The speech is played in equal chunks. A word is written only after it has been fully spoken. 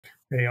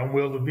Hey, I'm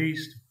Wil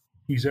LaVeist.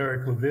 He's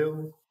Eric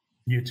Claville.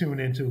 You're tuned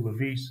into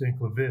LaVeist and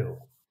Claville,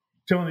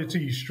 telling it to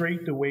you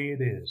straight the way it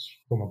is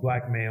from a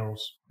Black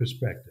male's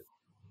perspective.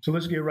 So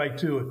let's get right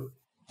to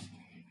it.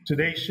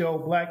 Today's show,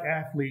 Black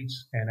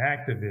Athletes and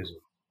Activism.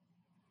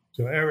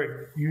 So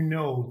Eric, you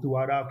know,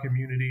 throughout our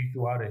community,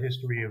 throughout the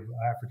history of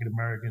African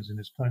Americans in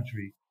this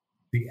country,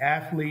 the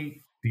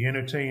athlete, the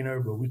entertainer,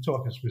 but we're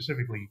talking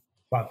specifically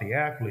about the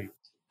athlete,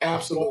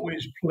 Absolutely.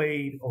 always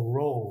played a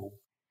role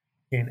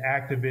in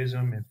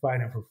activism and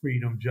fighting for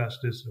freedom,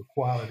 justice,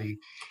 equality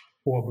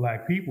for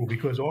Black people,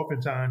 because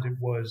oftentimes it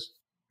was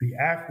the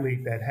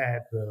athlete that had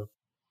the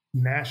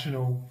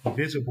national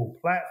visible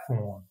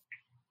platform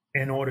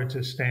in order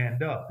to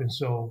stand up. And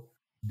so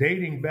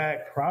dating back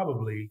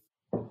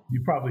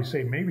you probably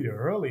say maybe the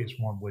earliest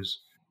one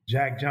was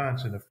Jack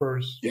Johnson, the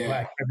first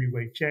Black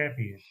heavyweight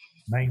champion,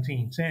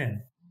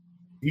 1910.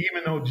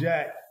 Even though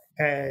Jack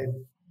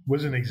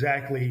wasn't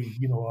exactly,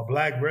 a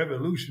Black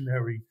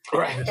revolutionary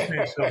in the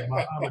sense of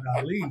Muhammad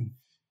Ali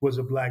was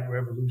a Black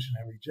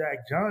revolutionary. Jack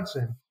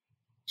Johnson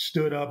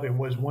stood up and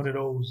was one of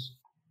those,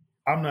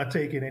 I'm not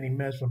taking any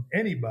mess from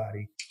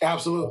anybody.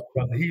 Absolutely.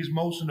 He's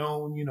most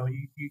known, you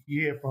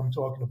hear from him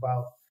talking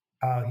about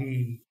how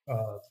he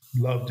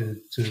loved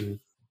to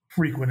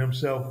frequent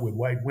himself with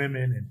white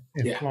women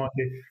and flaunt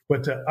it.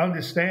 But to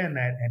understand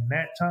that in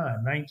that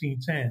time,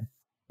 1910,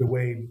 the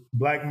way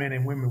Black men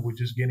and women were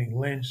just getting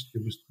lynched,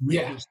 there was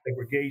religious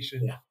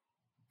segregation. Yeah.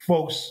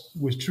 Folks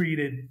was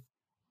treated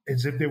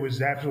as if there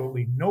was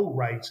absolutely no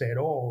rights at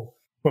all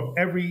from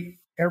every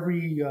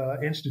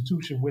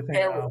institution within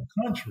our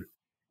country,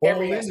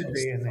 all in the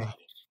day and age.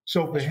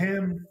 So for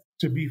him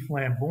to be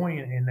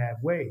flamboyant in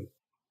that way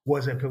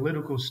was a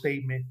political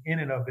statement in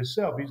and of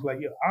itself. He's like,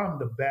 I'm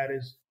the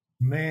baddest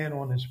man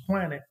on this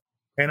planet,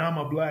 and I'm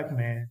a Black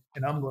man,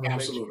 and I'm going to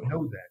let you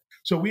know that.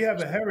 So we have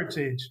a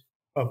heritage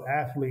of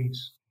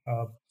athletes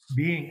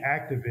being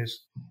activists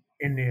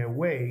in their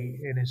way,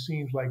 and it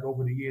seems like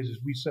over the years, as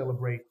we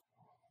celebrate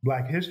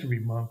Black History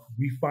Month,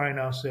 we find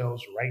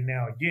ourselves right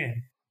now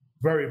again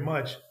very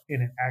much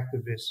in an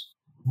activist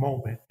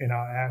moment, and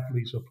our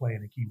athletes are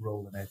playing a key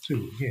role in that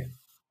too. Again,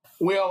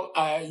 well,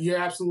 you're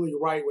absolutely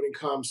right when it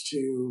comes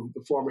to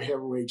the former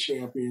heavyweight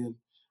champion,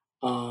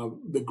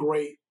 the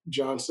great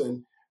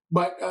Johnson.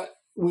 But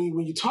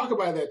when you talk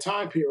about that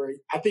time period,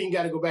 I think you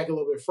got to go back a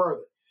little bit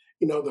further.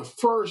 The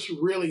first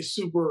really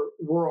super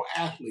world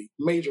athlete,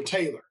 Major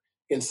Taylor,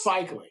 in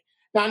cycling.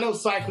 Now, I know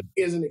cycling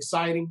isn't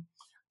exciting.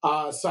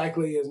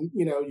 Cycling is,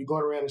 you're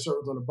going around in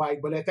circles on a bike.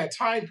 But at that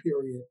time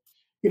period,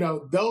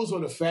 those were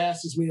the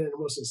fastest men and the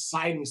most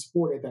exciting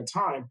sport at that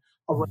time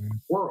around the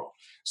world.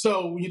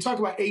 So when you talk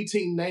about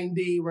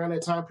 1890, around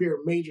that time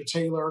period, Major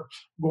Taylor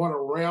going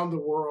around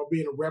the world,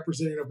 being a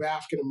representative of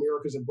African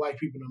Americans and Black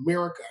people in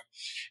America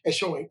and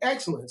showing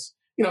excellence,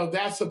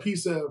 that's a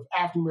piece of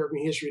African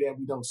American history that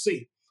we don't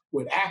see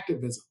with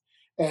activism,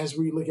 as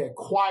we look at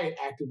quiet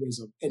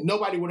activism, and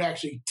nobody would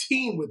actually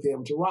team with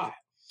him to ride.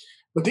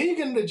 But then you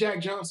get into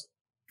Jack Johnson.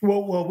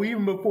 Well,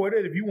 even before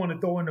that, if you want to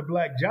throw in the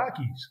Black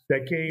jockeys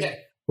that came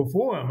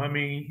before him, I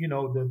mean,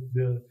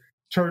 the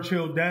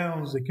Churchill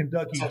Downs, the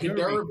Kentucky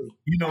Derby.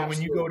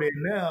 When you go there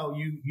now,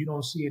 you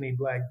don't see any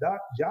Black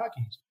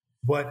jockeys.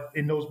 But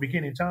in those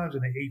beginning times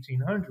in the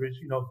 1800s,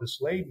 the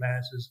slave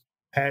masters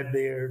had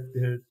their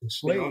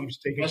slaves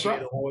taking care of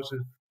the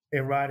horses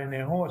and riding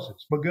their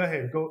horses. But go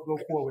ahead, go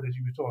forward as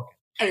you were talking.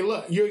 Hey,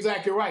 look, you're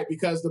exactly right,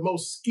 because the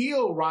most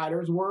skilled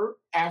riders were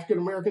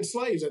African-American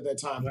slaves at that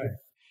time. Right.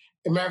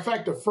 As a matter of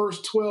fact, the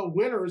first 12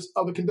 winners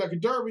of the Kentucky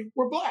Derby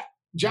were Black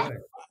jockeys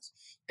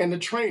and the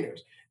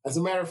trainers. As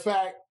a matter of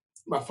fact,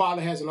 my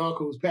father has an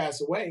uncle who's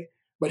passed away,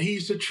 but he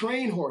used to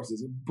train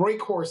horses and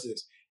break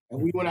horses.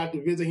 And we went out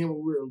to visit him when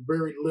we were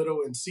very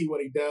little and see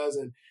what he does.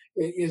 And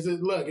it's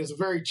a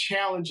very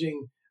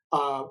challenging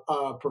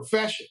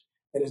profession.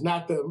 And it's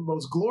not the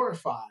most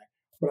glorified,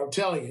 but I'm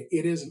telling you,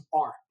 it is an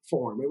art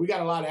form. And we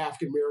got a lot of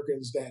African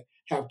Americans that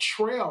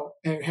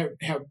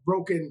have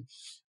broken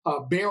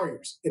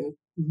barriers in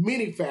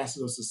many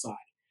facets of society.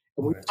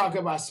 And we talk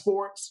about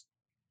sports,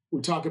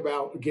 we talk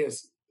about,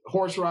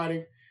 horse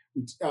riding,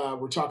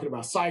 we're talking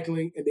about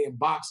cycling, and then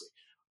boxing.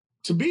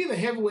 To be the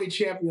heavyweight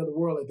champion of the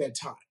world at that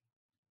time,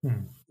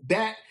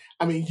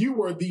 you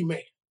were the man.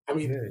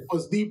 It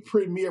was the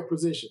premier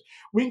position.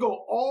 We can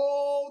go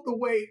all the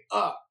way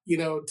up,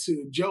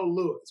 to Joe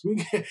Louis.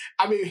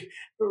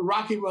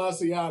 Rocky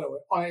Marciano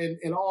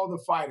and all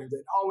the fighters,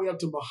 and all the way up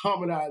to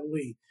Muhammad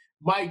Ali,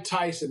 Mike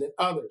Tyson, and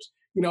others.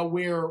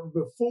 Where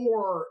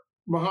before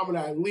Muhammad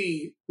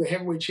Ali, the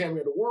heavyweight champion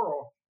of the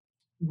world,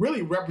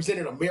 really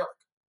represented America,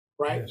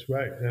 right? That's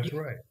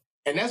right.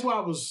 And that's why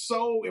it was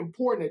so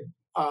important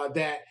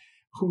that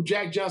who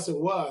Jack Johnson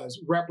was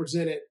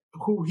represented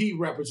who he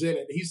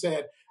represented. He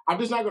said, I'm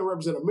just not going to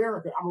represent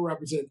America. I'm going to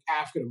represent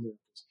African Americans.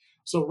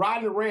 So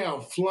riding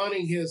around,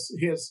 flaunting his,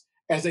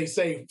 as they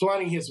say,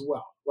 flaunting his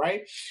wealth,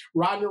 right?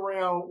 Riding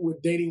around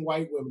with dating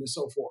white women and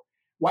so forth.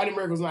 White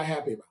America was not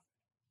happy about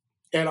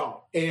it at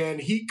all. And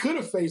he could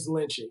have faced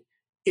lynching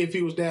if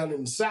he was down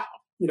in the South,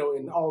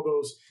 in all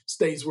those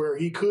states where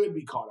he could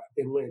be caught up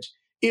and lynched.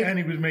 And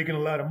he was making a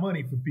lot of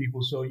money for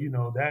people, so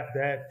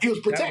that he was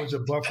protected. That was a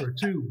buffer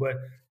too.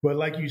 But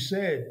like you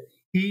said,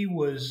 he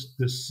was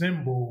the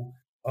symbol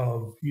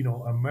of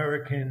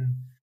American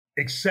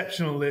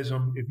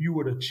exceptionalism. If you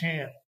were to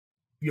chant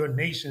your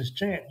nation's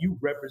chant, you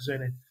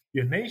represented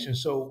your nation.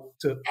 So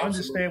to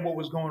understand what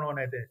was going on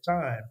at that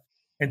time,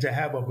 and to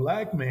have a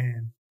black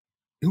man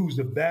who's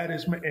the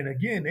baddest man, and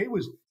again,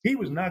 he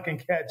was knocking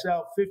cats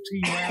out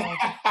 15 rounds,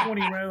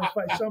 20 rounds,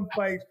 some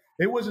fights.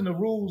 It wasn't the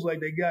rules like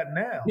they got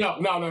now. No.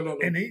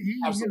 And he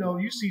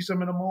you see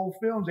some of them old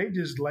films, they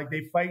just like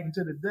they fighting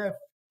to the death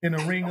in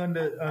a ring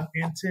under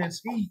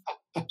intense heat.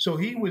 So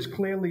he was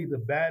clearly the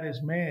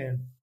baddest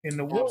man in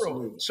the world.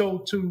 Absolutely.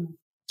 So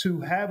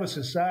to have a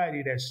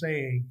society that's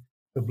saying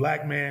the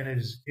black man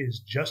is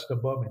just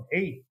above an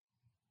 8,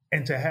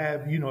 and to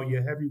have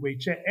your heavyweight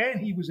champ, and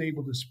he was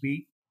able to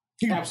speak.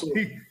 He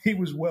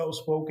was well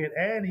spoken,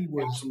 and he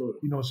was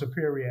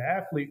superior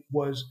athlete,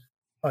 was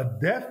a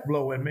death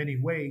blow in many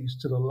ways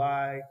to the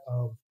lie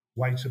of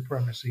white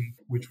supremacy,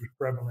 which was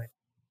prevalent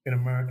in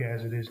America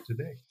as it is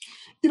today.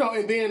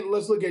 And then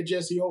let's look at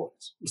Jesse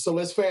Owens. So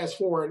let's fast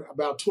forward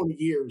about 20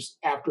 years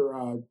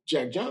after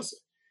Jack Johnson.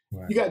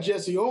 Right. You got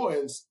Jesse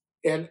Owens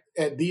at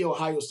The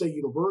Ohio State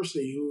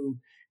University, who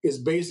is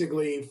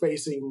basically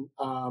facing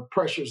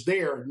pressures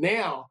there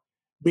now,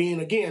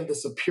 being, again, the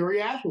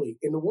superior athlete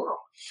in the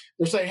world.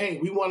 They're saying, hey,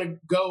 we want to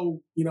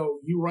go,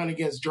 you run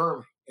against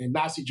Germany and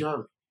Nazi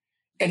Germany.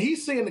 And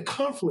he's seeing the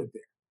conflict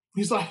there.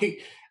 He's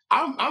like,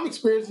 I'm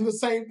experiencing the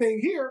same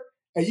thing here,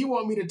 and you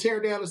want me to tear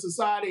down a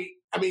society?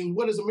 I mean,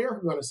 what is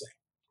America going to say,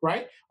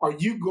 right? Are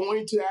you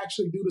going to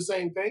actually do the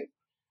same thing?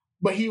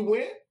 But he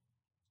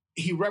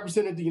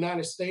represented the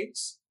United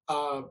States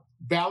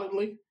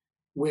valiantly,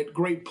 with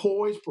great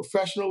poise,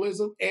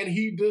 professionalism, and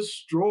he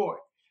destroyed,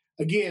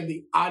 again,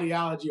 the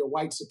ideology of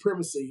white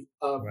supremacy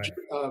of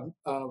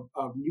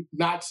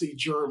Nazi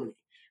Germany,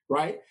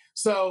 right?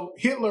 So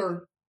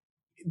Hitler,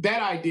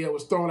 that idea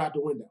was thrown out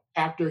the window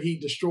after he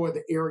destroyed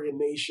the Aryan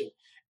nation.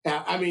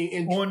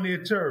 On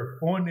their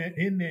turf,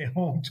 in their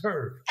home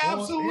turf,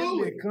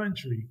 absolutely, in their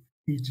country,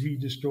 he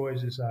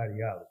destroys this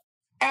ideology.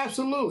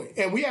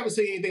 Absolutely, and we haven't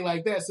seen anything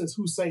like that since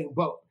Usain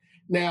Bolt.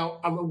 Now,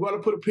 I'm going to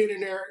put a pin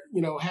in there.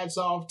 Hats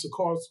off to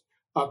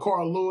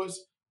Carl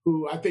Lewis,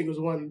 who I think was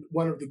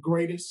one of the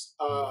greatest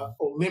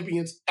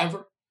Olympians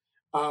ever.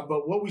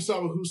 But what we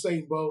saw with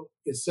Usain Bolt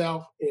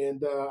itself,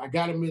 and I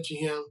got to mention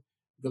him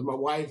because my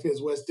wife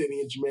is West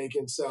Indian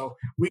Jamaican, so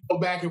we go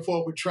back and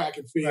forth with track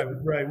and field.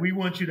 Right. We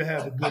want you to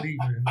have a good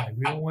evening tonight.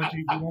 We don't want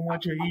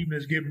your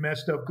evenings getting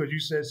messed up because you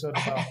said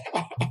something about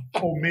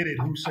omitted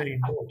Usain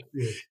Bolt.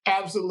 Yeah.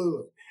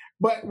 Absolutely.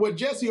 But what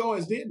Jesse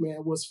Owens did,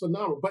 man, was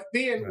phenomenal. But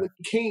then when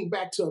he came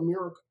back to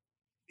America,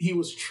 he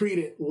was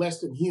treated less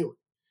than human,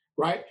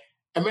 right?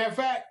 As a matter of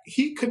fact,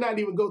 he could not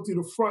even go through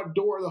the front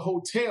door of the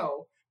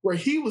hotel where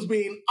he was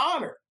being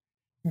honored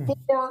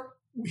for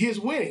his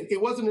winning.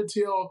 It wasn't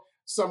until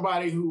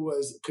somebody who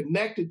was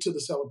connected to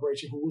the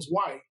celebration, who was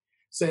white,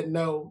 said,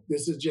 no,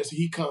 this is Jesse,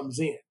 he comes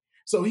in.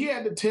 So he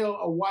had to tell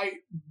a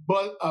white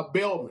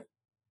male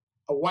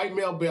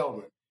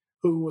bellman,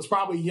 who was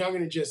probably younger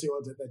than Jesse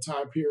Owens at that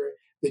time period,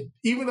 that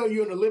even though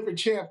you're an Olympic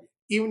champion,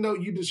 even though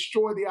you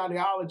destroy the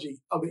ideology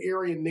of the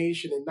Aryan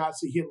nation and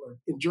Nazi Hitler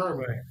in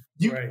Germany,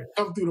 you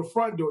come through the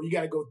front door, you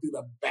got to go through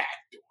the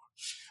back door.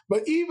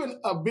 But even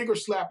a bigger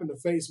slap in the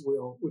face,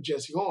 Will, with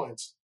Jesse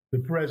Owens. The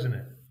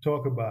president,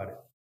 talk about it.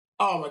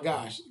 Oh my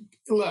gosh.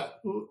 Look,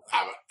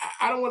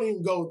 I don't want to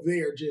even go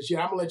there just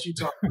yet. I'm going to let you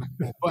talk about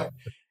that. But,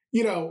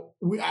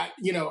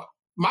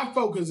 my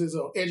focus is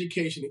on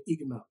education and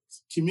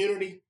economics,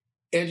 community,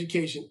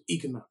 education,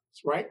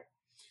 economics, right?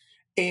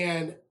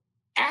 And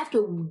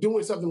after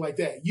doing something like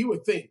that, you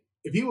would think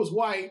if he was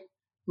white,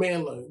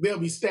 man, look, there'll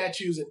be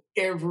statues in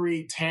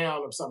every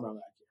town of something like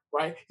that,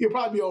 right? He'll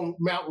probably be on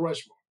Mount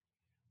Rushmore.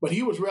 But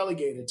he was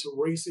relegated to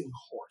racing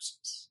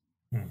horses.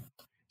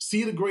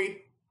 See the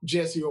great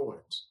Jesse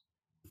Owens.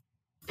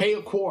 Pay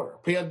a quarter,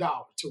 pay $1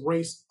 to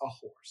race a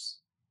horse,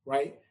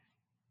 right?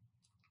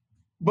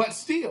 But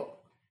still,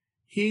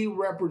 he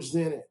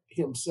represented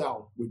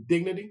himself with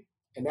dignity,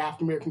 an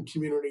African-American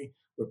community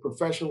with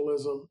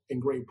professionalism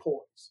and great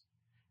poise.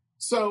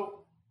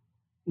 So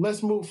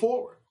let's move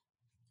forward.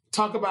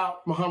 Talk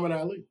about Muhammad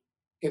Ali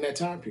in that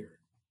time period.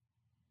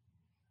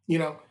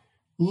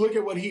 Look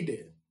at what he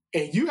did.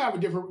 And you have a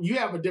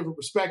different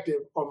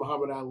perspective on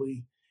Muhammad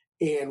Ali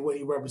and what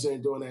he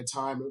represented during that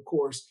time. And of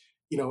course,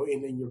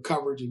 in your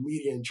coverage in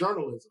media and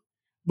journalism.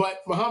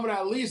 But Muhammad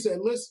Ali said,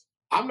 listen,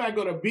 I'm not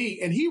going to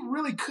be, and he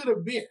really could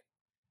have been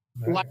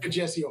like a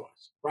Jesse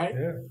Owens, right?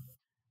 Yeah.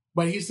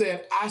 But he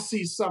said, I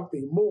see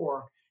something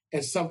more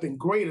and something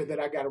greater that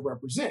I got to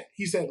represent.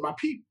 He said, my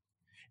people.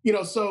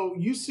 So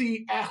you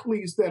see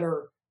athletes that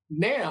are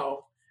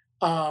now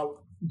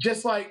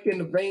just like in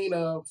the vein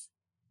of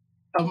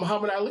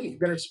Muhammad Ali,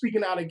 that are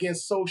speaking out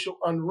against social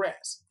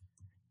unrest.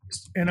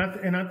 And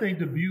I think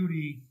the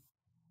beauty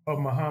of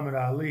Muhammad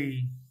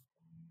Ali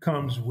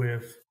comes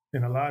with,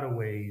 in a lot of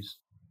ways,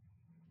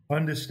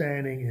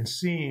 understanding and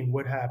seeing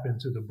what happened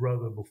to the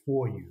brother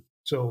before you.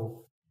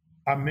 So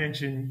I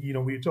mentioned, we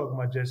were talking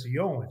about Jesse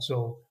Owens.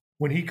 So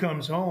when he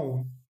comes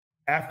home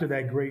after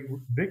that great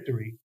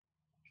victory,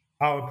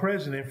 our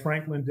president,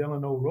 Franklin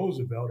Delano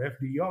Roosevelt,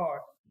 FDR,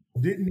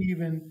 didn't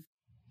even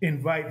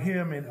invite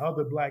him and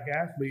other Black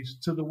athletes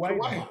to the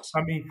White House.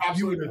 I mean,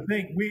 Absolutely. You would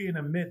think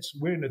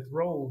we're in the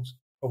throes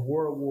of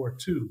World War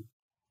II.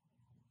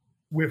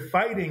 We're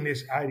fighting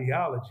this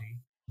ideology.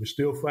 We're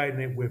still fighting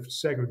it with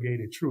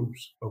segregated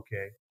troops,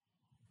 okay?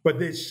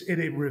 But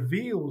it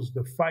reveals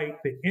the fight,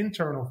 the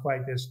internal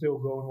fight that's still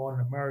going on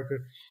in America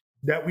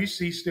that we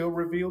see still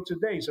revealed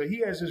today. So he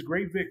has this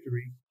great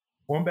victory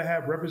on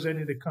behalf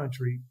representing the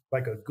country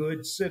like a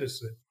good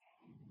citizen,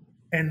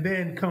 and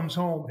then comes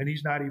home and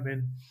he's not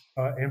even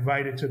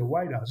invited to the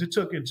White House. It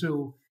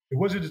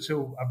wasn't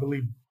until I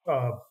believe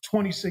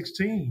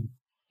 2016,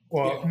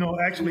 or no,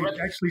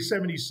 actually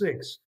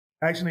 76.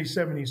 Actually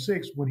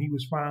 76 when he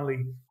was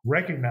finally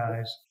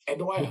recognized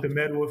with the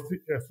Medal of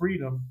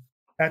Freedom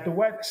at the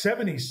White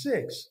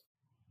 76.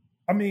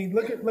 I mean,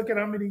 look at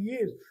how many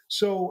years.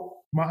 So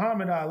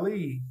Muhammad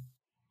Ali,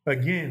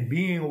 again,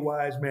 being a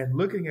wise man,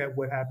 looking at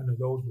what happened to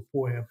those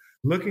before him,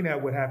 looking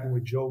at what happened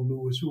with Joe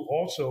Louis, who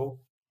also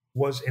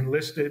was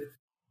enlisted,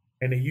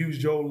 and they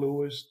used Joe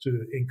Louis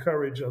to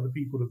encourage other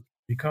people to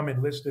become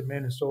enlisted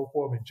men and so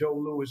forth. And Joe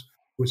Louis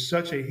was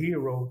such a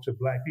hero to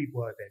Black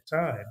people at that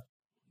time.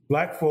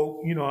 Black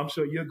folk, I'm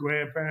sure your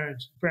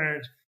parents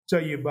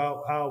tell you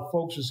about how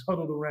folks was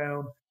huddled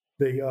around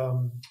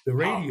the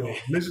radio,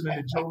 listening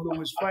to Joe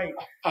Louis fight,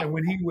 and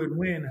when he would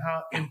win,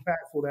 how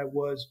impactful that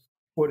was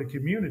for the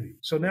community.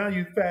 So now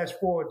you fast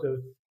forward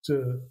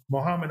to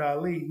Muhammad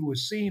Ali, who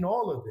has seen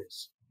all of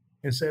this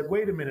and said,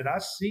 wait a minute, I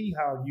see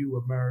how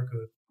you, America,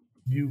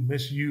 you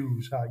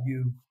misuse, how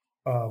you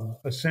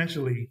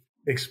essentially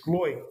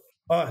exploit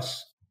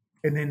us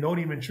and then don't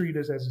even treat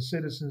us as the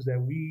citizens that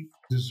we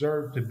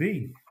deserve to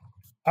be.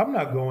 I'm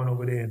not going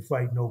over there and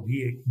fight no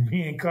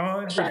Viet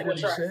Cong, is what he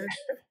said.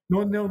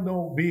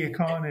 No Viet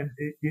Cong, and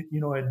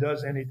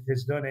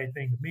it's done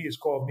anything to me. It's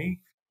called me,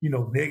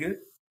 nigga.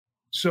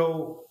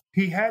 So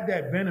he had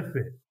that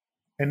benefit,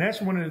 and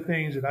that's one of the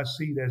things that I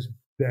see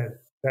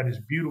that is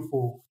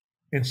beautiful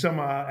in some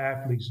of our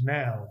athletes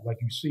now. Like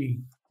you see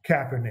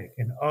Kaepernick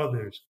and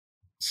others,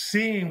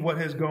 seeing what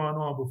has gone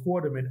on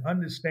before them and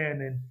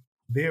understanding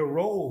their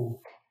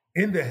role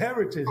in the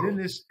heritage in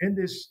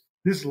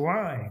this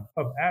line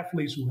of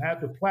athletes who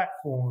have the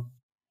platform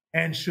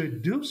and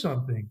should do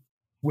something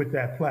with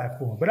that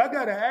platform. But I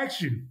got to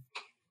ask you,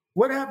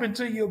 what happened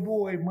to your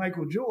boy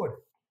Michael Jordan?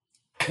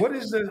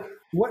 Here's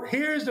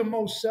the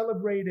most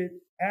celebrated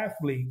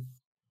athlete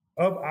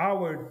of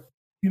our,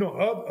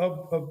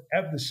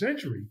 of the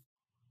century,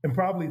 and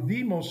probably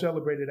the most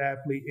celebrated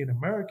athlete in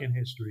American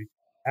history,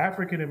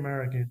 African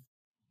American.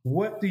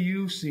 What do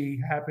you see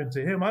happen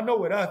to him? I know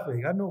what I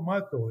think. I know my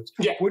thoughts.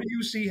 Yeah. What do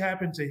you see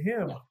happen to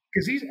him?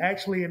 Because he's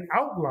actually an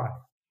outlier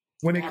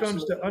when it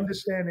comes to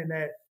understanding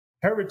that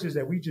heritage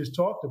that we just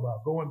talked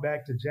about, going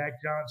back to Jack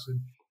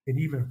Johnson and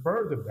even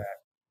further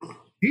back.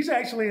 He's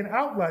actually an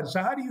outlier.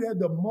 So how do you have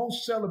the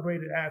most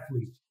celebrated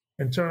athlete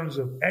in terms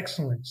of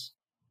excellence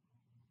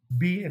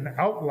be an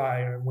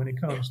outlier when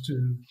it comes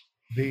to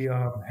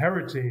the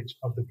heritage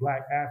of the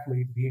Black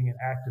athlete being an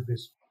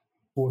activist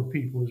for the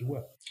people as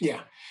well?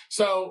 Yeah.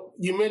 So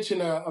you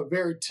mentioned a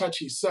very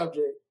touchy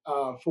subject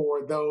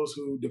for those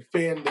who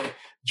defend the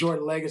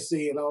Jordan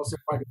legacy and also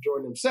Michael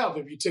Jordan himself,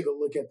 if you take a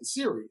look at the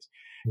series.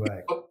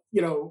 Right.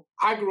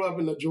 I grew up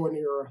in the Jordan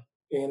era,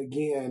 and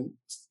again,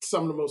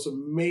 some of the most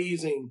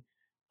amazing,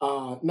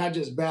 not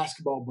just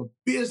basketball, but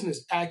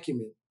business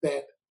acumen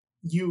that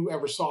you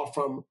ever saw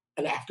from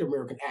an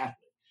African-American athlete.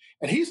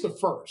 And he's the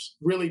first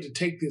really to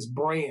take this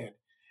brand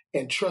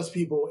and trust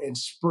people and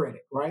spread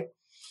it, right?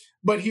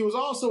 But he was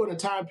also in a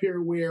time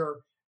period where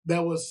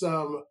there was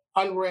some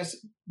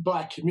unrest in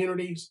Black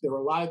communities. There were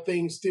a lot of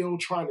things still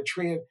trying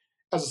to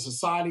as a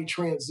society,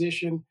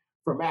 transition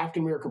from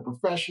African-American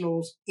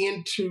professionals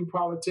into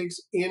politics,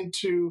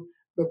 into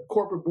the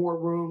corporate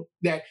boardroom,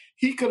 that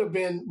he could have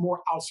been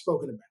more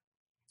outspoken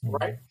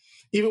about, right?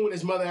 Even when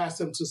his mother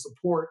asked him to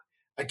support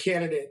a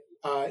candidate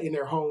in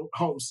their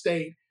home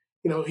state,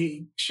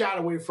 he shied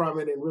away from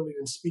it and really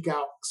didn't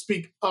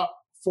speak up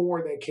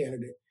for that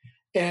candidate.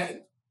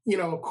 And,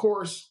 of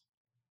course,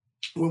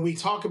 when we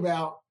talk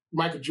about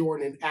Michael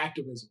Jordan and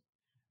activism,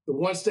 the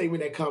one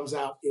statement that comes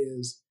out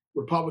is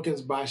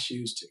Republicans buy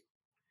shoes too,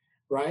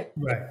 right?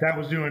 Right. That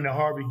was during the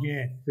Harvey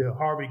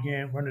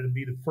Gantt wanted to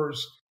be the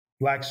first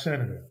Black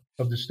senator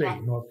of the state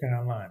of North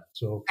Carolina.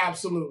 So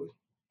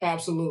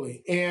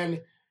absolutely.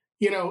 And,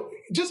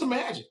 just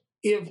imagine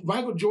if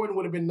Michael Jordan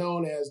would have been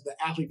known as the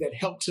athlete that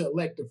helped to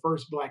elect the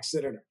first Black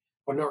senator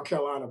of North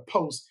Carolina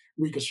post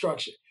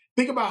Reconstruction.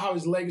 Think about how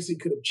his legacy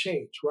could have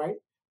changed, right?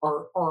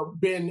 Or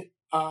been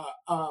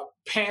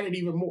padded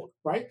even more,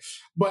 right?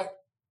 But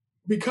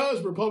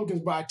because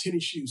Republicans buy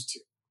shoes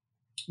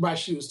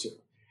too,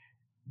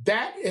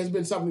 that has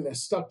been something that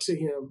stuck to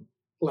him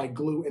like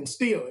glue. And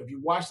still, if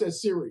you watch that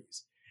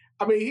series,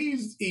 I mean,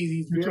 he's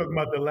You're talking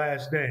about The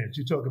Last Dance.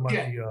 You're talking about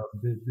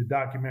the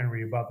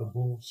documentary about the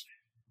Bulls,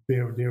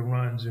 their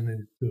runs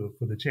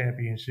for the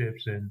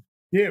championships, and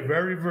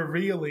very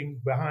revealing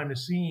behind the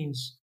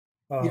scenes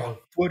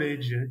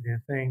footage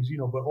and things,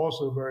 but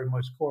also very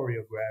much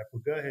choreographed.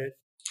 But go ahead.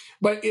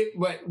 But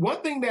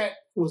one thing that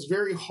was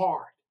very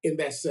hard in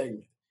that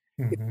segment,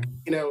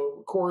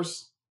 of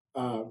course,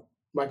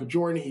 Michael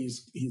Jordan,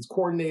 he's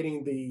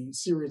coordinating the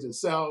series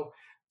itself,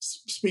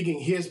 speaking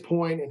his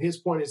point, and his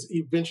point is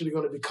eventually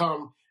going to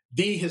become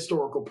the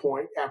historical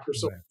point after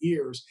so many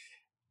years.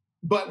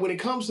 But when it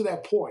comes to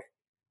that point,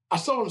 I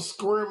saw him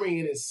squirming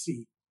in his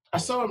seat. I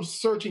saw him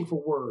searching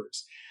for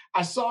words.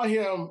 I saw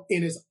him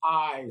in his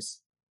eyes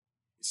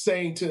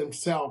saying to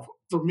himself,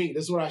 for me,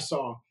 this is what I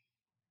saw.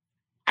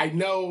 I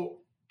know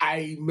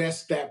I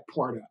messed that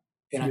part up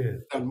and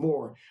I've done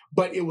more,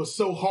 but it was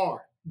so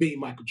hard being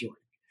Michael Jordan.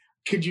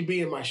 Could you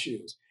be in my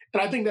shoes?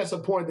 And I think that's a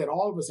point that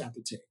all of us have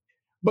to take.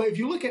 But if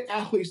you look at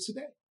athletes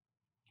today,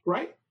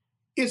 right?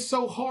 It's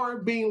so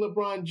hard being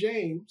LeBron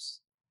James,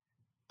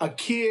 a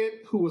kid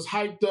who was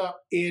hyped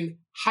up in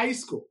high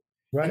school.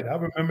 Right. I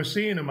remember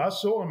seeing him. I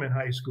saw him in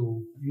high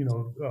school,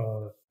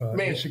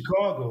 in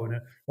Chicago in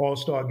an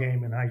all-star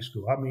game in high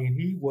school. I mean,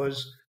 he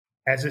was,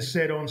 as it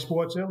said on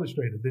Sports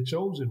Illustrated, the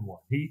chosen one.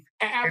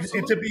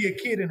 And to be a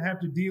kid and have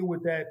to deal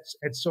with that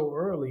at so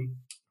early.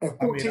 At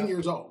 14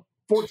 years old,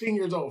 15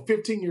 years old.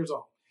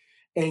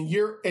 And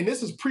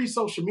this is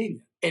pre-social media.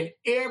 And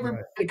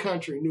everybody in the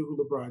country knew who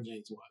LeBron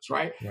James was,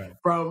 right?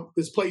 From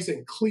this place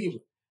in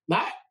Cleveland.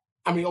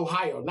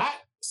 Ohio, not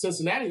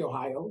Cincinnati,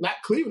 Ohio,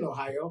 not Cleveland,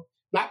 Ohio,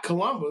 not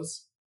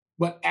Columbus,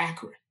 but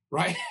Akron,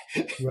 right?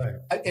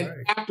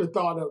 An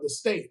afterthought of the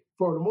state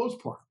for the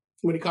most part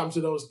when it comes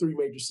to those three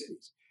major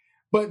cities.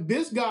 But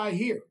this guy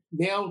here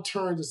now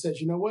turns and says,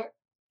 you know what?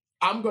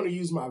 I'm going to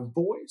use my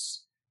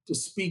voice to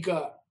speak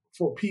up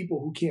for people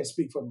who can't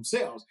speak for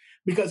themselves,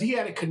 because he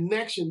had a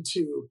connection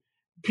to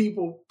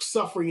people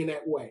suffering in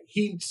that way.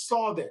 He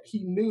saw that,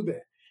 he knew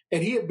that,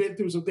 and he had been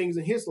through some things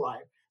in his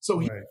life. So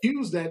he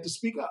used that to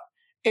speak up.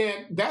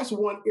 And that's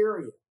one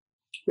area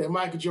that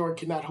Michael Jordan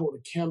cannot hold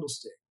a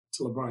candlestick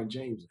to LeBron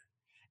James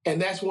in.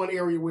 And that's one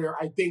area where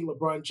I think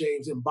LeBron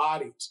James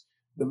embodies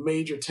the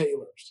Major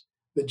Taylors,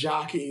 the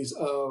jockeys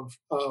of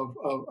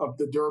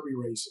the Derby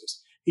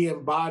races. He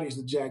embodies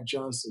the Jack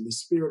Johnson, the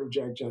spirit of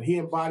Jack Johnson. He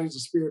embodies the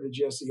spirit of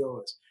Jesse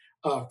Owens,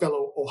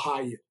 fellow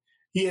Ohioan.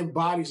 He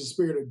embodies the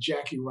spirit of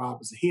Jackie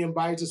Robinson. He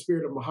embodies the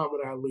spirit of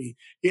Muhammad Ali.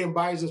 He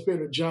embodies the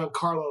spirit of John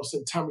Carlos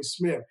and Tommy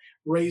Smith,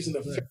 raising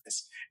the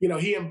fence.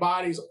 He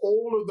embodies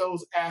all of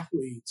those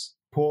athletes.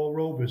 Paul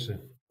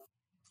Robeson.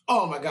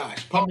 Oh my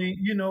gosh!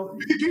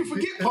 You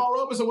forget Paul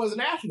Robeson was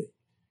an athlete.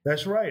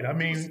 That's right. I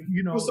mean,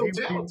 he was so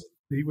talented.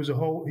 He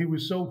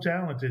was so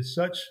talented,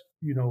 such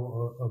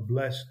a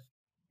blessed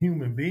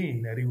human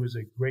being, that he was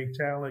a great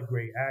talent,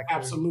 great actor,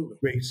 absolutely,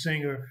 great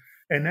singer.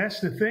 And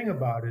that's the thing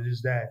about it,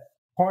 is that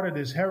part of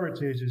this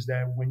heritage is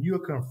that when you're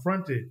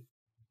confronted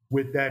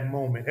with that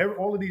moment,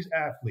 all of these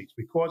athletes,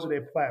 because of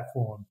their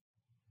platform,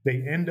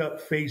 they end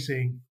up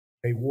facing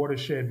a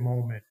watershed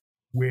moment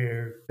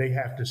where they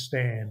have to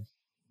stand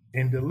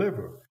and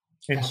deliver.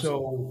 And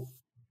absolutely. So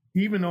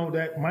even though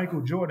that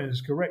Michael Jordan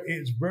is correct,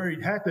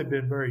 it had to have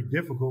been very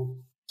difficult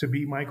to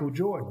be Michael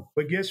Jordan.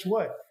 But guess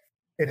what?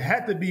 It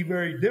had to be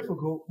very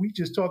difficult. We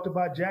just talked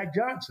about Jack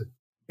Johnson.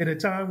 At a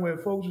time where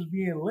folks was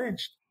being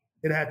lynched,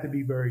 it had to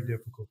be very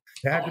difficult.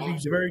 It had to be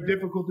very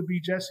difficult to be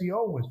Jesse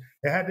Owens.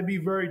 It had to be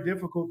very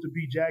difficult to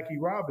be Jackie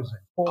Robinson,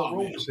 Paul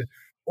Robeson,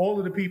 all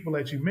of the people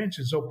that you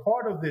mentioned. So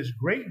part of this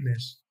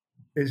greatness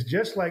is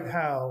just like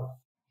how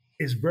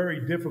it's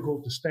very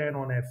difficult to stand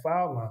on that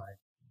foul line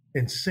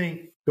and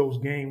sink those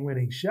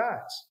game-winning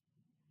shots.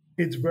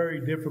 It's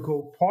very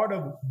difficult. Part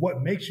of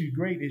what makes you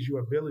great is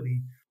your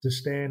ability to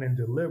stand and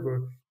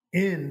deliver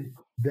in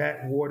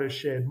that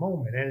watershed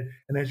moment.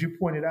 And as you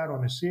pointed out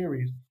on the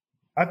series,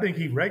 I think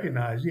he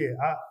recognized,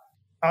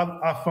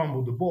 I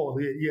fumbled the ball.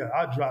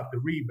 I dropped the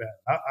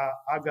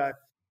rebound.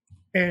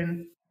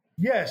 And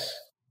yes,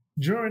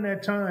 during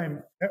that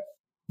time,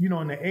 in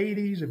the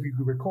 80s, if you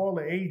could recall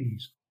the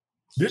 80s,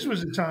 this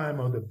was the time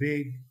of the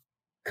big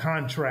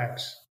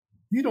contracts.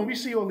 We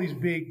see all these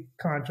big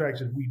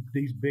contracts and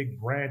these big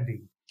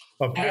branding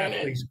of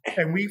athletes,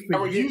 and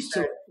we're used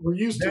to it. We're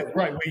used to it.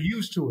 Right, we're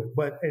used to it.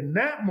 But in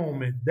that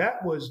moment,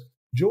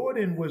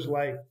 Jordan was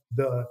like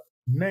the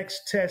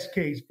next test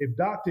case. If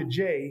Dr.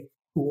 J,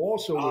 who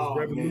also was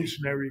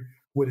revolutionary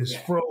with his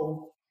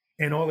fro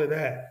and all of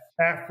that,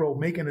 afro,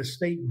 making a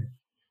statement,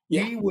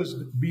 he was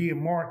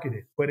being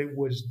marketed. But it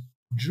was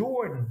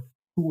Jordan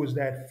who was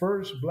that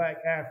first Black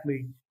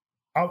athlete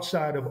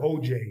outside of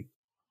OJ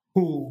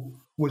who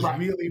was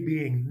really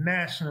being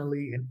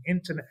nationally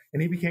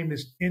and he became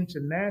this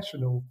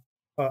international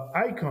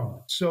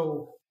icon.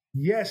 So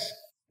yes,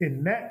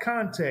 in that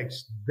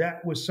context,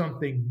 that was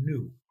something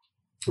new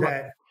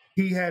that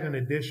he had an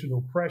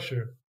additional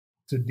pressure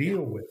to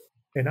deal with.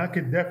 And I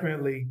can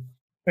definitely,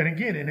 and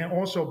again, and then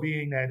also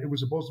being that it was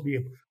supposed to be,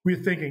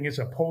 we're thinking it's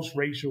a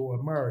post-racial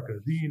America,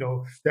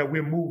 that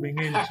we're moving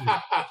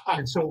into,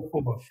 and so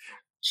forth.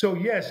 So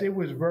yes, it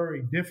was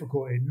very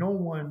difficult, and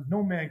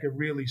no man could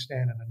really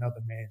stand in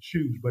another man's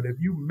shoes. But if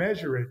you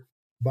measure it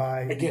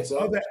by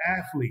other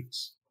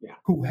athletes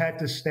who had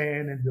to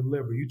stand and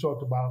deliver, you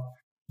talked about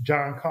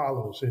John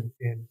Carlos and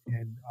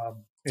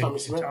Tommy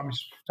Smith.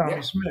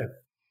 Tommy Smith.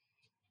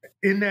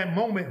 In that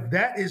moment,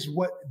 that is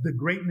what the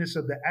greatness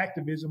of the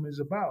activism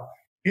is about.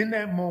 In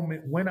that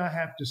moment, when I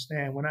have to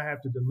stand, when I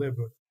have to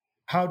deliver,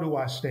 how do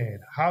I stand?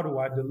 How do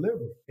I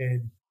deliver?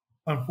 And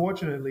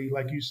unfortunately,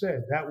 like you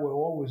said, that will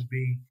always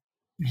be,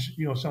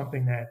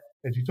 something that,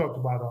 as you talked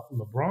about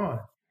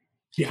LeBron,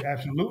 he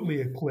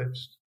absolutely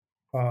eclipsed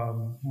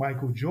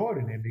Michael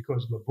Jordan in,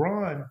 because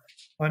LeBron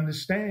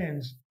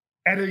understands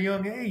at a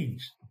young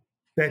age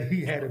that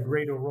he had a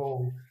greater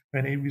role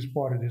and he was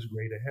part of this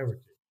greater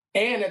heritage.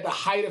 And at the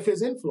height of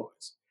his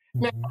influence.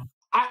 Mm-hmm. Now,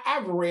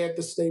 I've read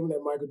the statement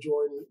that Michael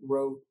Jordan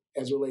wrote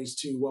as it relates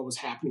to what was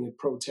happening at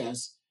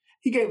protests.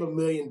 He gave $1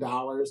 million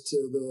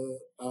to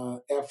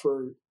the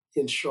effort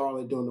in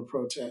Charlotte during the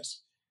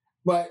protests.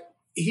 But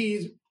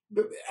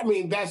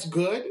that's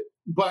good,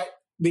 but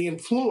the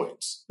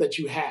influence that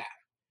you have,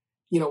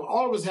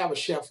 all of us have a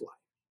shelf life,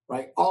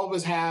 right? All of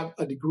us have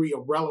a degree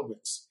of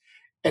relevance.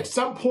 At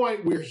some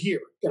point, we're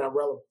here in our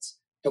relevance,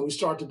 and we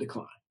start to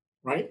decline,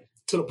 right?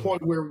 To the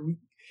point where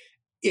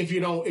if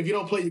you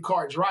don't play your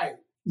cards right,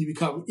 you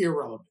become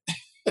irrelevant.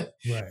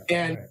 We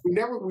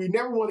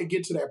never want to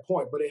get to that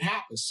point, but it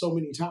happens so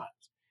many times.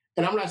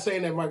 And I'm not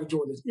saying that Michael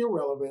Jordan is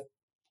irrelevant,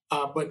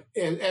 but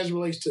as it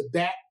relates to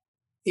that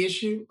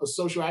issue of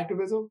social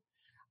activism,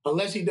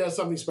 unless he does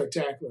something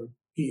spectacular,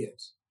 he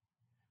is.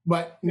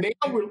 But now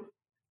we're,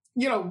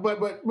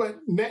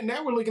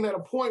 now we're looking at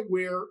a point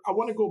where I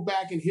want to go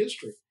back in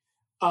history,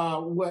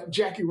 what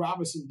Jackie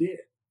Robinson did.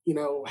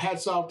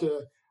 Hats off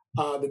to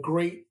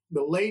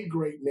the late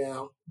great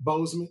now,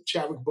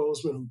 Chadwick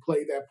Boseman, who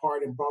played that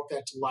part and brought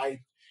that to life,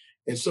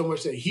 and so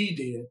much that he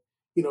did,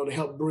 to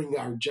help bring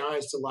our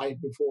giants to life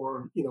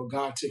before,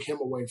 God took him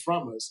away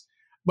from us.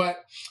 But,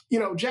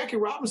 Jackie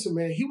Robinson,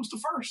 man, he was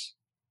the first,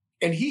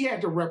 and he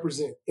had to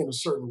represent in a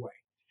certain way.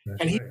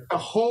 That's and he had to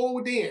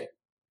hold in,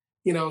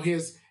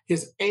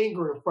 his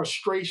anger and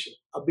frustration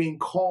of being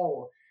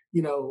called,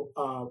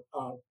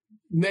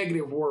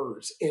 negative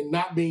words and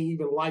not being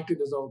even liked in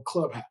his own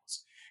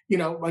clubhouse.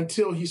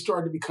 Until he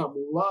started to become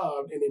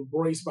loved and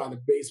embraced by the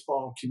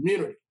baseball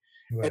community.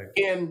 Right.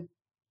 And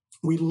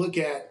we look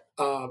at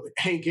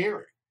Hank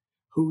Aaron,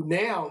 who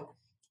now,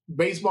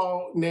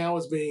 baseball now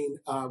is being,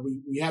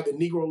 we have the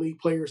Negro League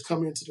players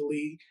come into the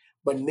league,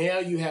 but now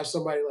you have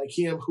somebody like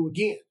him who,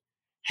 again,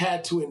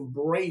 had to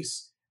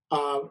embrace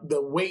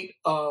the weight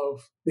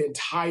of the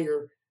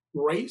entire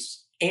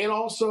race and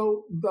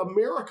also the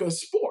America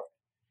sport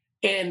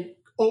and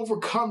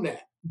overcome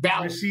that.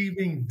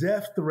 Receiving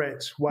death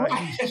threats while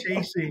he's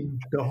chasing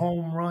the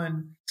home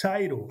run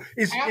title.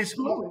 It's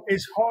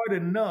hard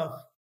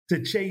enough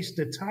to chase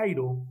the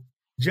title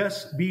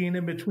just being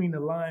in between the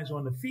lines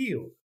on the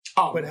field,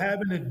 but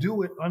having to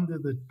do it under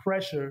the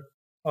pressure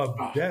of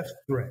death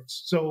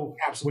threats. So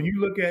when you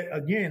look at,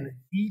 again,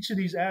 each of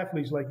these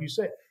athletes, like you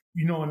said,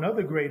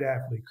 another great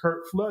athlete,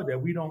 Curt Flood,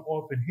 that we don't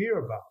often hear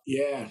about.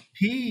 Yeah.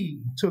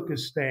 He took a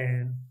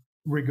stand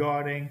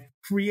regarding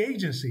free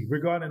agency,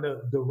 regarding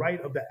the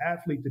right of the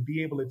athlete to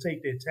be able to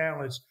take their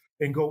talents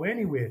and go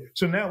anywhere.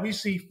 So now we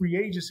see free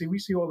agency, we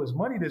see all this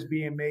money that's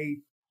being made.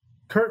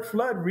 Curt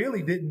Flood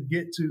really didn't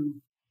get to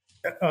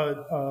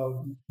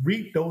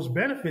reap those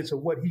benefits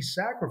of what he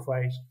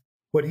sacrificed,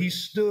 but he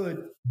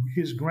stood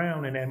his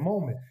ground in that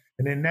moment.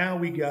 And then now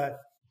we got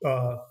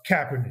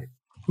Kaepernick,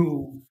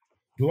 who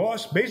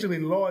basically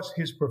lost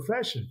his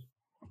profession.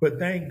 But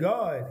thank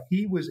God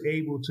he was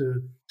able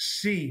to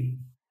see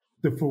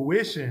the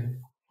fruition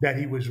that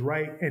he was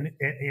right and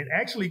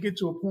actually get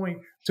to a point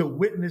to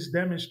witness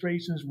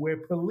demonstrations where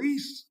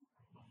police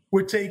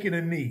were taking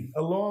a knee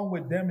along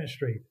with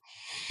demonstrators.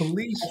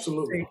 Police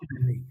taking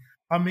a knee.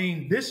 I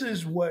mean, this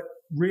is what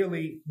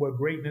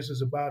greatness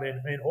is about.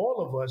 And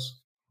all of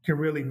us can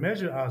really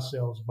measure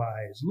ourselves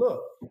by is,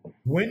 look,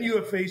 when you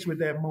are faced with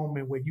that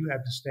moment where you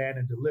have to stand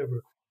and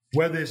deliver,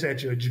 whether it's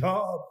at your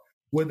job,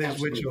 whether it's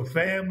with your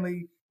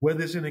family,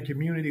 whether it's in a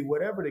community,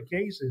 whatever the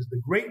case is,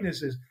 the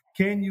greatness is,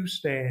 can you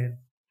stand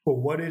for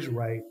what is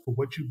right, for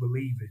what you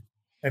believe in,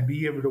 and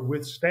be able to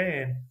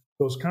withstand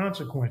those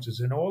consequences?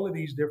 And all of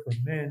these different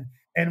men,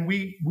 and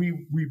we've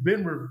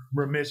been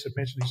remiss of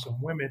mentioning some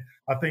women.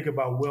 I think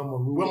about Wilma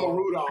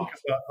Rudolph. I think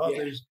about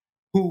others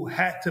who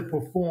had to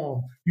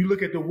perform. You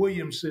look at the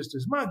Williams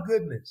sisters. My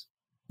goodness,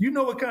 you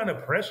know what kind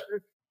of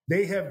pressure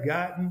they have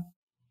gotten,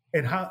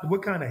 and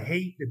what kind of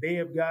hate that they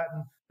have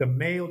gotten.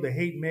 The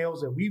hate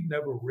mails that we've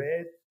never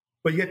read,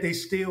 but yet they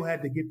still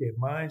had to get their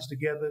minds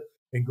together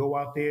and go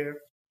out there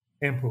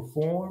and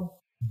perform.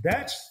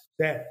 That's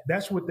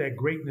what that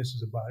greatness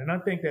is about. And I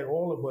think that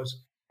all of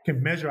us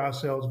can measure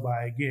ourselves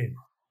by, again,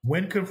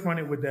 when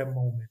confronted with that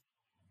moment,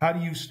 how do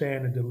you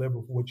stand and deliver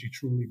for what you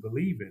truly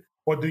believe in?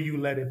 Or do you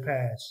let it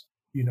pass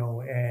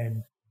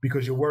and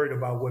because you're worried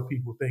about what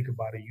people think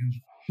about it,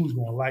 who's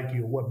going to like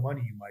you or what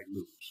money you might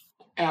lose.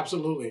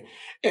 Absolutely.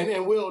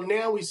 And Will,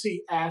 now we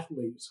see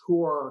athletes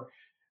who are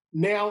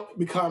now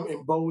become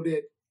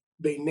emboldened.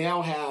 They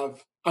now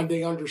have, and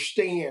they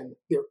understand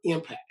their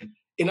impact.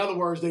 In other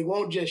words, they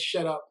won't just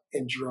shut up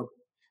and dribble.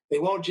 They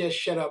won't just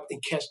shut up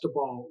and catch the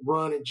ball,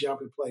 run and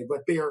jump and play,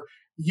 but they're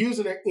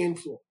using their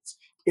influence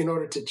in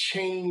order to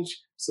change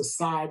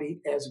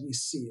society as we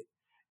see it.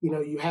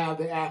 You have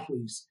the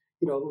athletes,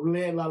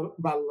 led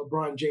by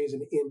LeBron James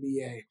in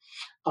the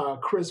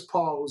NBA, Chris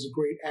Paul, who's a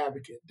great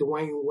advocate,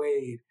 Dwayne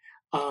Wade,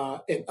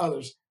 and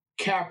others,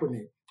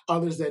 Kaepernick,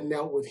 others that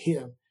knelt with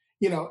him,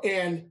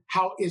 and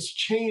how it's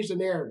changed the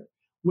narrative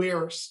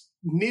where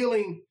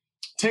kneeling,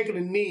 taking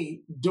a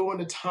knee during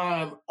the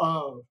time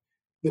of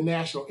the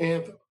national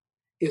anthem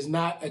is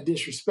not a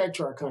disrespect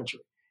to our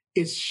country.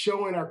 It's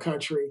showing our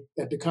country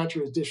that the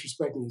country is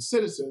disrespecting its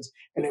citizens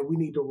and that we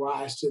need to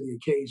rise to the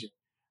occasion.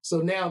 So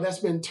now that's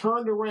been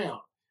turned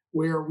around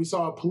where we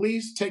saw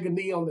police take a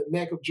knee on the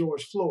neck of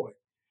George Floyd.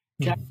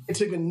 Kaepernick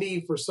took a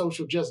knee for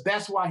social justice.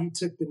 That's why he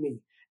took the knee.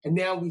 And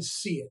now we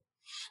see it.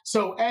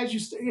 So as you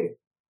stated,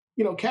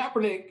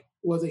 Kaepernick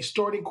was a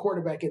starting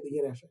quarterback in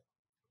the NFL,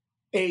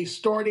 a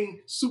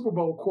starting Super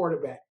Bowl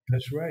quarterback.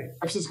 That's right. San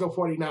Francisco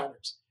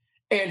 49ers.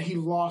 And he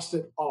lost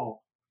it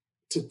all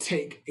to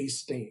take a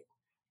stand,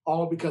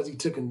 all because he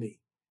took a knee.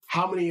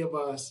 How many of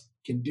us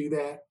can do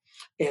that?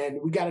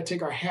 And we got to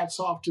take our hats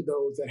off to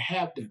those that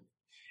have done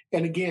it.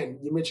 And again,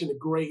 you mentioned the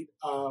great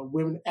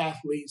women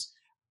athletes.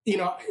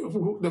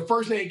 The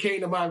first name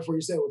came to mind before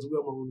you said it was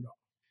Wilma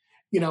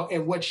Rudolph,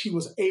 and what she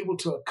was able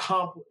to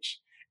accomplish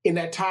in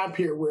that time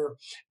period where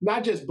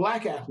not just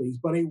Black athletes,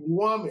 but a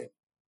woman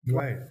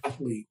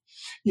athlete,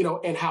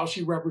 and how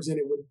she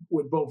represented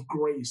with both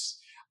grace,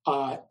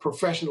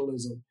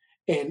 professionalism,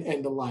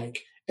 and the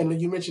like. And then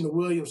you mentioned the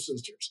Williams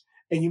sisters,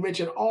 and you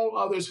mentioned all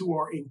others who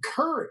are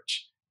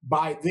encouraged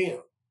by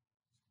them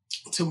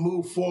to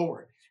move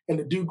forward and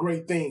to do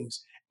great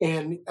things.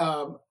 And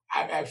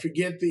I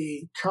forget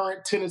the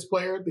current tennis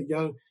player,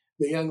 the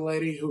young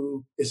lady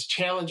who is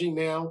challenging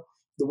now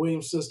the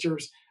Williams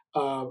sisters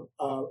out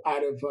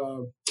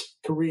of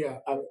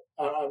Korea.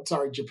 I'm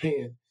sorry,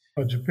 Japan.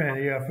 Oh,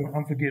 Japan, yeah,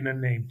 I'm forgetting her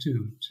name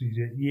too.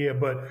 Yeah,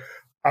 but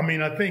I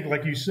mean, I think,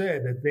 like you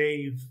said, that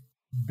they've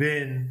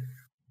been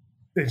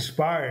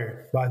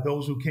inspired by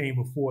those who came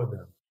before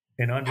them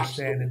and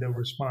understanding the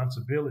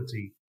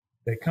responsibility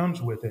that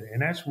comes with it.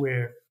 And that's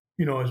where,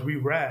 as we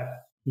wrap,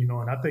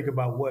 and I think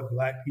about what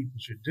Black people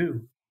should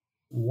do,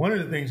 one of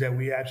the things that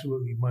we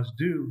absolutely must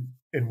do,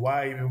 and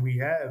why even we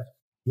have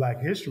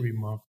Black History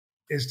Month,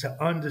 is to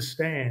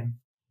understand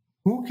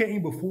who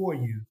came before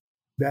you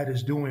that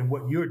is doing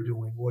what you're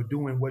doing or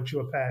doing what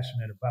you're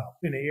passionate about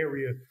in the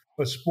area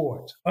of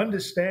sports.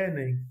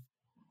 Understanding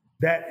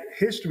that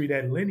history,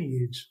 that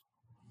lineage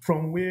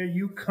from where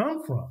you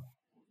come from,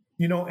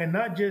 and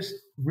not just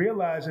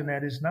realizing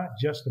that it's not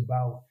just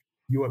about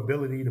your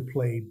ability to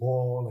play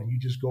ball and you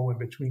just go in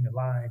between the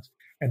lines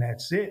and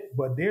that's it.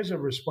 But there's a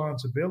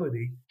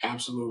responsibility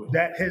absolutely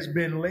that has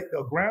been laid,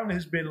 the ground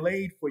has been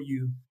laid for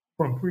you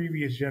from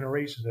previous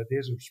generations, that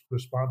there's a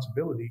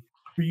responsibility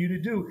for you to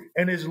do.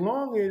 And as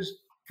long as,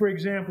 for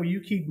example,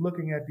 you keep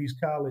looking at these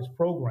college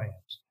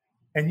programs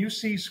and you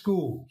see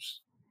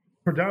schools,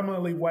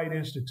 predominantly white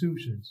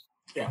institutions,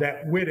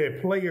 that where their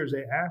players,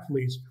 their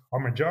athletes are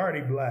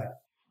majority Black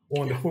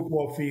on the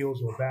football fields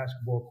or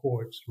basketball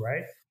courts,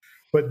 right?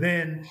 But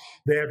then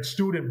their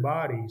student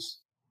bodies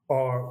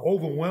are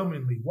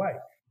overwhelmingly white.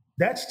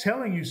 That's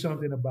telling you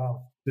something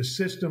about the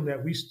system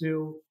that we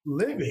still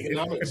live in.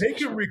 If they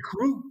can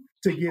recruit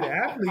to get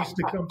athletes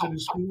to come to the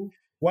school,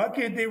 why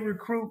can't they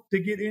recruit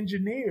to get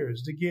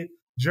engineers, to get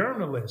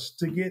journalists,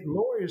 to get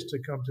lawyers to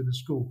come to the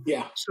school?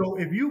 Yeah. So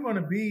if you're going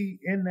to be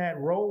in that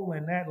role,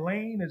 in that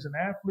lane as an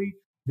athlete,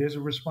 there's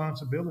a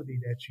responsibility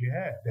that you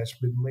have that's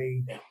been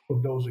laid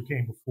for those that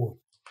came before you.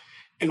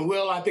 And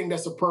Will, I think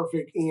that's a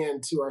perfect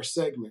end to our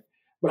segment.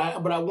 But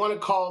I want to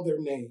call their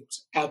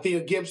names: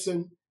 Althea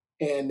Gibson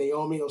and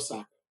Naomi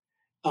Osaka.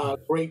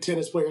 Great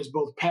tennis players,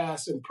 both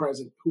past and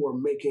present, who are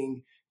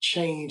making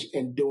change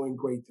and doing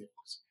great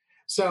things.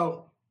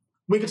 So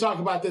we could talk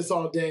about this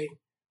all day,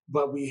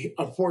 but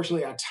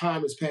unfortunately, our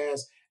time has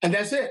passed. And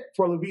that's it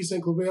for LaVeist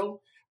and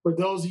Claville. For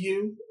those of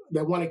you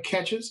that want to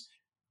catch us,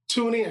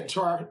 tune in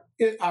to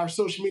our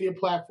social media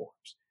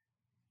platforms: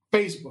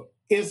 Facebook,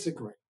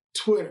 Instagram,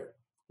 Twitter,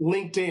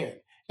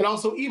 LinkedIn, and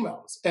also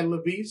email us at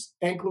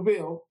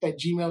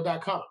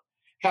laveistandclaville@gmail.com.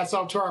 Hats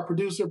off to our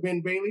producer,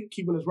 Ben Bailey,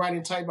 keeping us right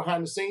and tight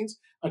behind the scenes.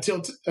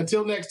 Until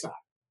next time,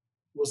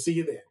 we'll see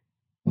you then.